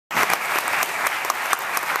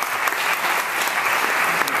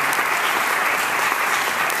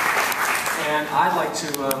I'd like to,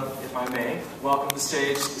 if I may, welcome to the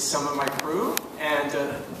stage some of my crew and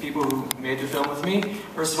people who made the film with me.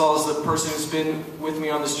 First of all is the person who's been with me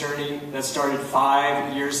on this journey that started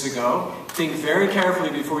 5 years ago. Think very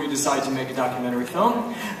carefully before you decide to make a documentary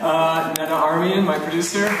film. Netta Armian, my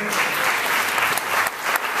producer.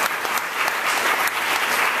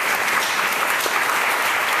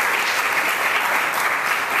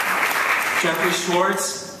 Jeffrey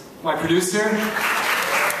Schwartz, my producer.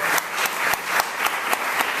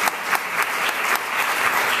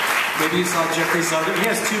 Maybe you saw Jeffrey's other, he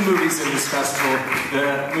has 2 movies in this festival.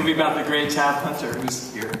 The movie about the great Tab Hunter,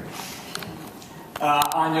 who's here.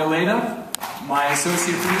 Anya Leda, my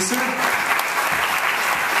associate producer.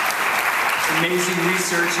 Amazing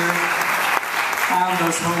researcher. Found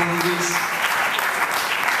those home movies.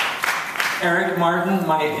 Eric Martin,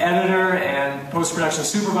 my editor and post-production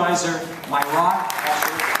supervisor. My rock,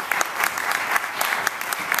 actually.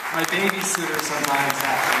 My babysitter sometimes,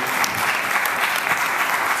 actually.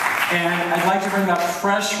 And I'd like to bring up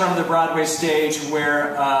fresh from the Broadway stage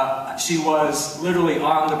where she was literally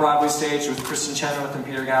on the Broadway stage with Kristen Chenoweth and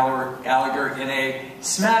Peter Gallagher in a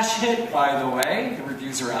smash hit, by the way, the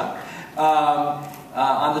reviews are out,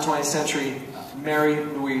 on the 20th century, Mary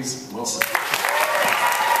Louise Wilson.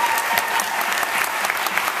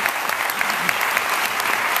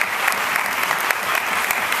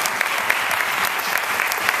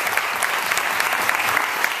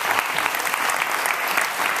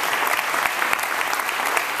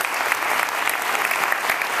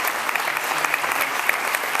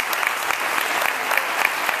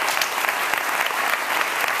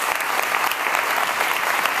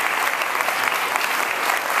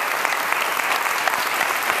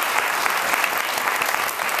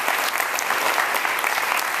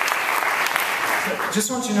 Just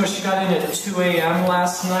want you to know she got in at 2 a.m.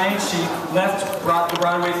 last night. She left the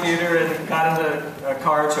Broadway Theater and got into a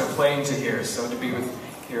car to a plane to here. So to be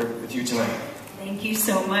here with you tonight. Thank you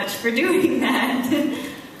so much for doing that.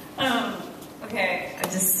 Okay, I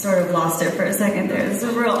just sort of lost it for a second there. It's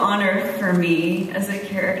a real honor for me as a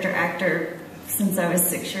character actor since I was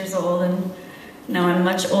 6 years old, and now I'm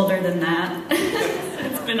much older than that.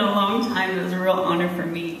 It's been a long time. It was a real honor for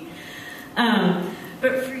me.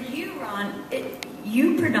 But for you, Ron,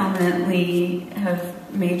 you predominantly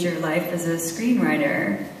have made your life as a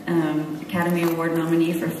screenwriter. Academy Award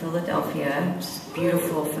nominee for Philadelphia. Just a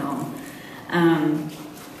beautiful film. Yes.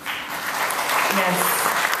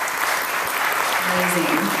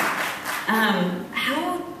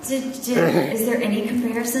 Amazing. Is there any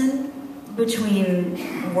comparison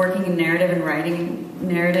between working in narrative and writing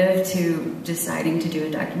narrative to deciding to do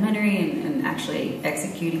a documentary and actually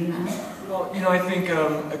executing that? Well, you know, I think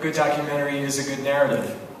a good documentary is a good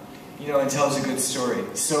narrative, you know, and tells a good story.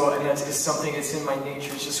 So, and that's something that's in my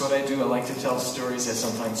nature. It's just what I do. I like to tell stories. I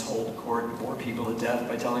sometimes hold court and bore people to death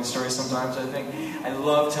by telling stories sometimes, I think. I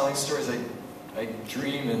love telling stories. I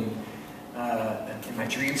dream, and in my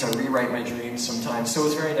dreams, I rewrite my dreams sometimes. So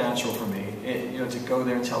it's very natural for me, you know, to go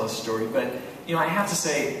there and tell a story. But, you know, I have to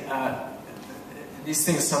say, these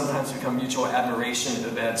things sometimes become mutual admiration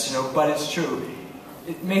events, you know, but it's true.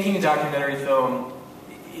 Making a documentary film,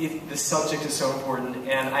 the subject is so important,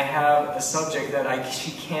 and I have a subject that she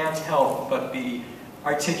can't help but be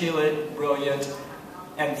articulate, brilliant,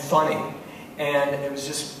 and funny. And it was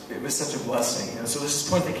such a blessing. You know? So let's just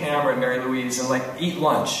point the camera at Mary Louise and like eat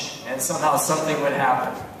lunch, and somehow something would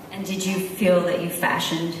happen. And did you feel that you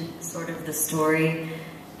fashioned sort of the story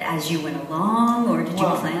as you went along, or did you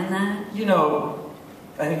plan that? You know,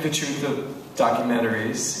 I think the truth of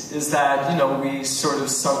documentaries is that, you know, we sort of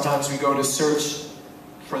sometimes we go to search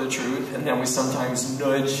for the truth, and then we sometimes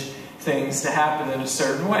nudge things to happen in a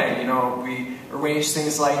certain way. You know, we arrange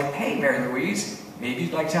things like, hey, Mary Louise, maybe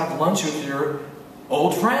you'd like to have lunch with your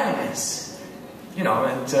old friends. You know,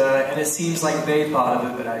 and it seems like they thought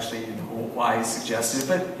of it, but actually, you know, why suggested it.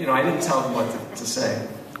 But, you know, I didn't tell them what to say.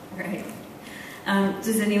 Right.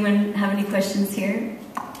 Does anyone have any questions here?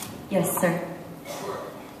 Yes, sir.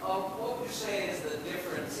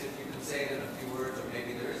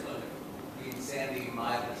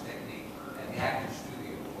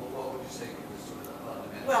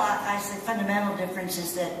 Well, I say fundamental difference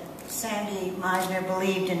is that Sandy Meisner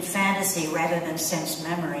believed in fantasy rather than sense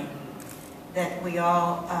memory. That we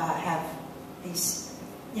all have these,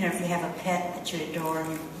 you know, if you have a pet that you adore,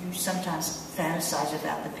 you sometimes fantasize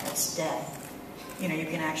about the pet's death. You know, you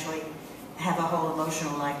can actually have a whole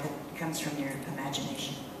emotional life that comes from your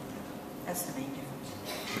imagination. That's the main difference.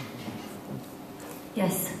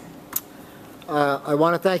 Yes. I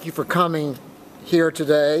want to thank you for coming here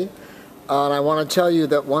today. And I want to tell you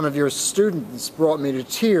that one of your students brought me to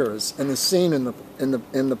tears in the scene in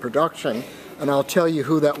the production, and I'll tell you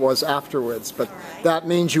who that was afterwards. But that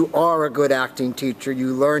means you are a good acting teacher.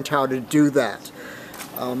 You learned how to do that.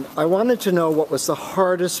 I wanted to know what was the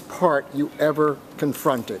hardest part you ever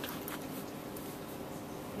confronted.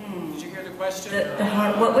 Did you hear the question?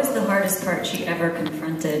 What was the hardest part she ever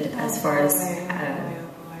confronted as far as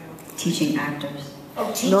teaching actors? Oh,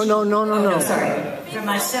 teaching? No. Sorry. For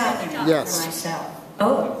myself? Yes. For myself.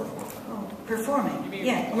 Oh. Performing. You mean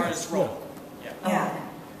Yeah. hardest role? Yeah.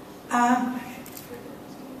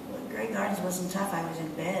 Grey Gardens wasn't tough. I was in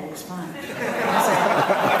bed. It was fun.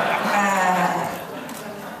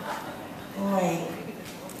 Boy.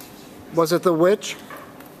 Was it The Witch?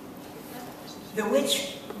 The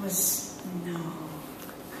Witch was, no.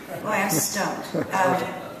 Boy, I'm stumped.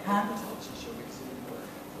 Huh?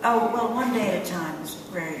 Oh, well, one day at a time was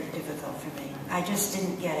very difficult for me. I just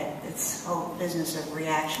didn't get it. This whole business of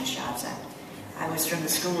reaction shots. I was from the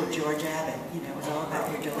school of George Abbott. You know, it was all about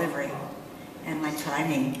your delivery and my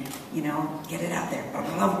timing. You know, get it out there.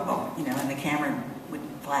 You know, and the camera would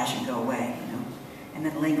flash and go away. You know, and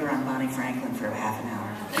then linger on Bonnie Franklin for half an hour.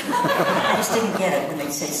 I just didn't get it when they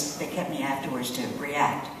kept me afterwards to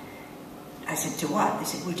react. I said, to what? They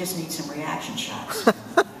said, we just need some reaction shots.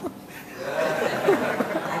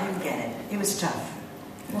 I didn't get it. It was tough.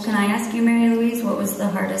 Well, can I ask you, Mary Louise, what was the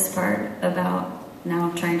hardest part about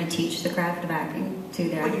now trying to teach the craft of acting to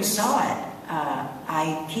the actors? Well, you saw it.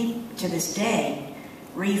 I keep, to this day,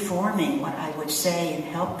 reforming what I would say and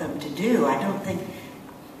help them to do. I don't think,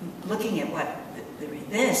 looking at what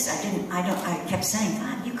I kept saying,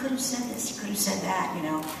 God, you could have said this, you could have said that, you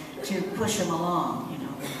know, to push them along, you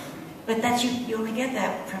know. But that's, you only get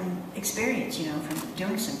that from experience, you know, from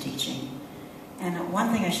doing some teaching. And one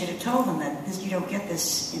thing I should have told them, that you don't get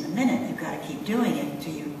this in a minute. You've got to keep doing it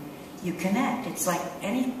until you connect. It's like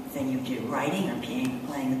anything you do, writing or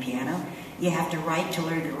playing the piano. You have to write to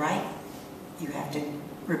learn to write. You have to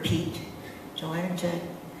repeat to learn to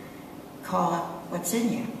call up what's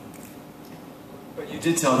in you. But you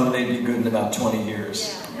did tell them they'd be good in about 20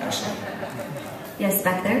 years, actually. Yes,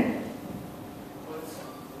 back there.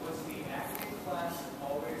 Was the acting class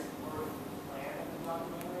always part of the plan of the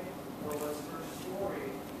documentary, or was her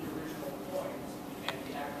story the original point, and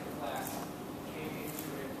the acting class came into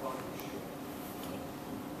it while you were shooting?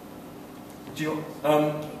 Do you,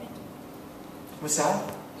 what's that?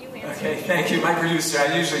 Okay, thank you. My producer,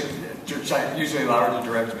 I usually allow her to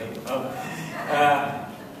direct me.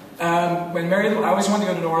 When I always wanted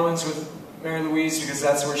to go to New Orleans with Mary Louise because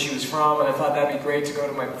that's where she was from, and I thought that'd be great to go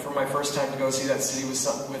to for my first time to go see that city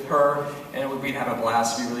with her, and we'd have a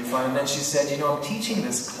blast, it'd be really fun. And then she said, you know, I'm teaching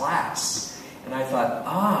this class, and I thought,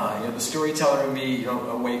 you know, the storyteller in me, you know,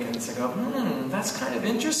 awakens. I go, that's kind of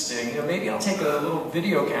interesting. You know, maybe I'll take a little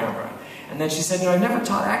video camera. And then she said, you know, I've never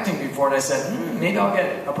taught acting before, and I said, maybe I'll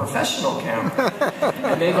get a professional camera,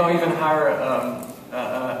 and maybe I'll even hire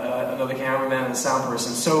another cameraman and a sound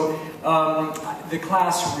person. So the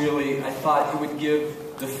class really, I thought it would give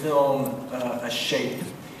the film a shape.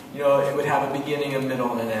 You know, it would have a beginning, a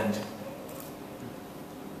middle, and an end.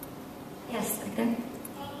 Yes, okay.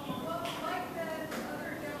 Like the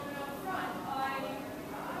other gentleman up front, I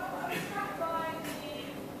was struck by the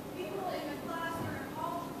people in the class that are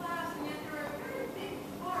college class, and yet they're a very big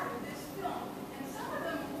part of this film. And some of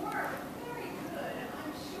them were very good.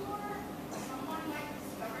 I'm sure someone might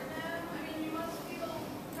discover them. I mean, you must feel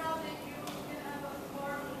proud that you can have a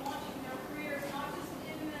part of launching their careers, not just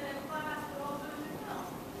in the class, but also in the film.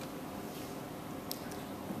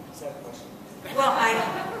 Is that a question? Well,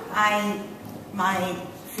 my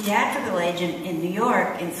theatrical agent in New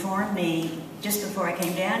York informed me just before I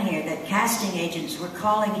came down here that casting agents were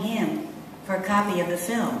calling him for a copy of the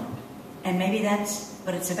film. And maybe that's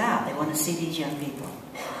what it's about. They want to see these young people.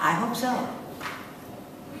 I hope so.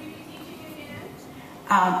 Will you be teaching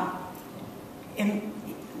again?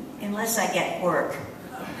 Unless I get work.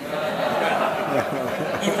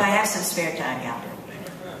 If I have some spare time, yeah.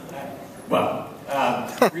 Well,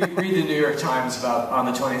 read the New York Times about on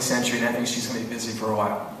the 20th century, and I think she's going to be busy for a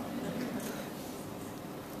while.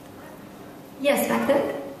 Yes, back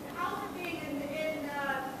there. How's it being in the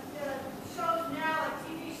shows now, like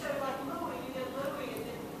TV shows like Louie? You did Louie and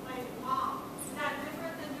then played Mom. Is that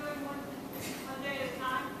different than doing one day at a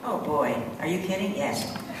time? Oh boy, are you kidding? Yes.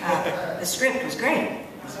 The script was great.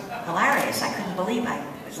 It was hilarious. I couldn't believe it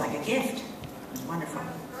was like a gift. It was wonderful.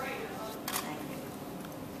 Thank you.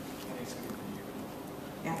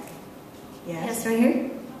 Yeah. Yes, right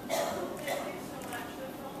here.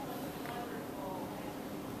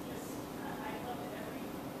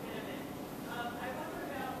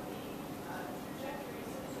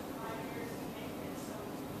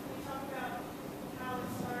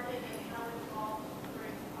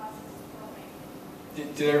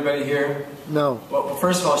 Did everybody hear? No. Well,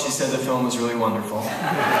 first of all, she said the film was really wonderful.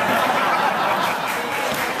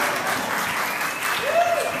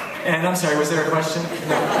 And I'm sorry, was there a question?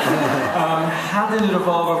 No. How did it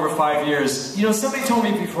evolve over 5 years? You know, somebody told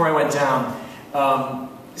me before I went down,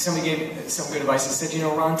 somebody gave some good advice. They said, you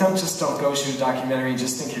know, Ron, don't go shoot a documentary and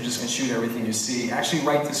just think you're just going to shoot everything you see. Actually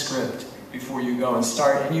write the script before you go and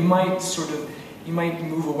start. And you might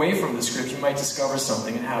move away from the script. You might discover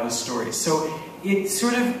something and have a story. So it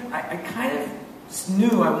sort of, I kind of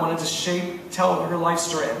knew I wanted to tell her life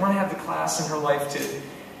story. I want to have the class and her life to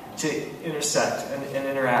intersect and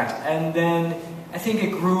interact. And then I think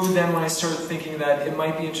it grew then when I started thinking that it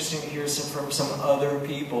might be interesting to hear from some other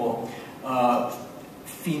people,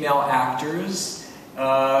 female actors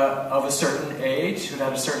of a certain age who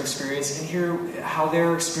had a certain experience, and hear how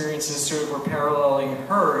their experiences sort of were paralleling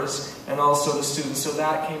hers and also the students. So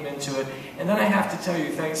that came into it. And then I have to tell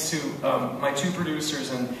you, thanks to my two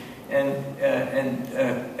producers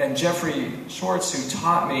and Jeffrey Schwartz, who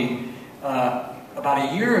taught me about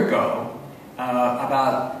a year ago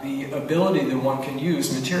about the ability that one can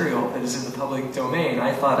use material that is in the public domain.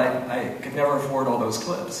 I thought I could never afford all those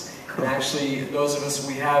clips. And actually, those of us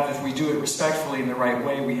if we do it respectfully in the right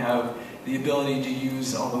way, we have the ability to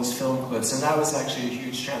use all those film clips. And that was actually a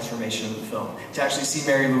huge transformation of the film. To actually see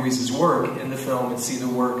Mary Louise's work in the film and see the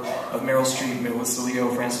work of Meryl Streep, Melissa Leo,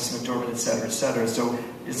 Frances McDormand, etc., etc. So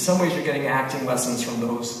in some ways, you're getting acting lessons from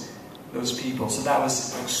those people. So that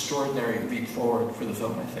was an extraordinary leap forward for the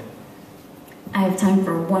film, I think. I have time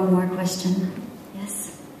for one more question.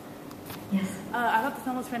 Yes? Yes? I thought the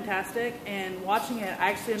film was fantastic, and watching it,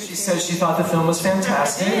 I actually understand... She says she thought the film was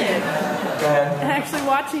fantastic. I did. Go ahead. And actually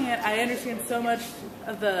watching it, I understand so much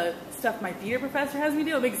of the stuff my theater professor has me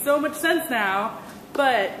do. It makes so much sense now.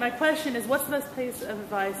 But my question is, what's the best piece of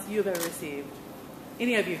advice you've ever received?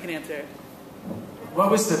 Any of you can answer. What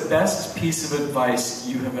was the best piece of advice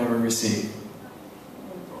you have ever received?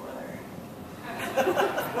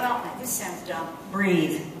 Well, this sounds dumb.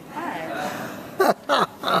 Breathe. Hi.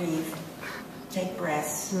 Breathe. Take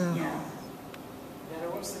breaths. Yeah. Yeah. Nana,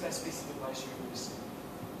 what was the best piece of advice you ever received?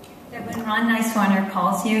 That when Ron Naysayer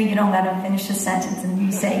calls you, you don't let him finish a sentence and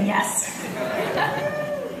you say yes.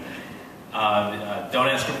 Don't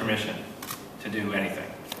ask for permission to do anything.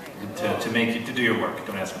 To do your work.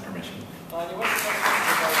 Don't ask for permission. Oh,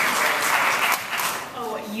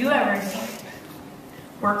 what you ever do?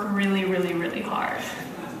 Work really, really, really hard.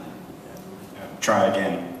 Try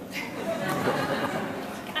again.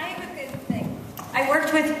 I have a good thing. I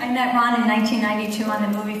met Ron in 1992 on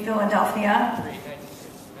the movie Philadelphia.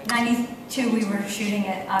 92, we were shooting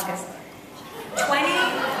it August.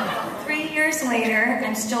 23 years later,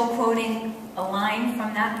 I'm still quoting a line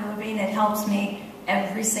from that movie that helps me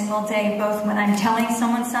every single day, both when I'm telling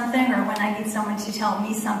someone something or when I need someone to tell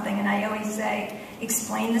me something. And I always say,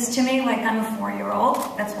 explain this to me like I'm a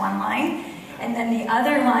 4-year-old. That's one line. And then the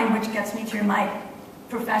other line, which gets me through my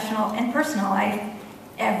professional and personal life,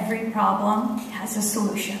 every problem has a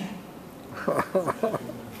solution.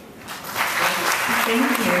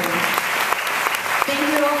 Thank you. Thank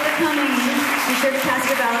you all for coming. Be sure to cast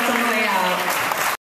your ballots on the way out.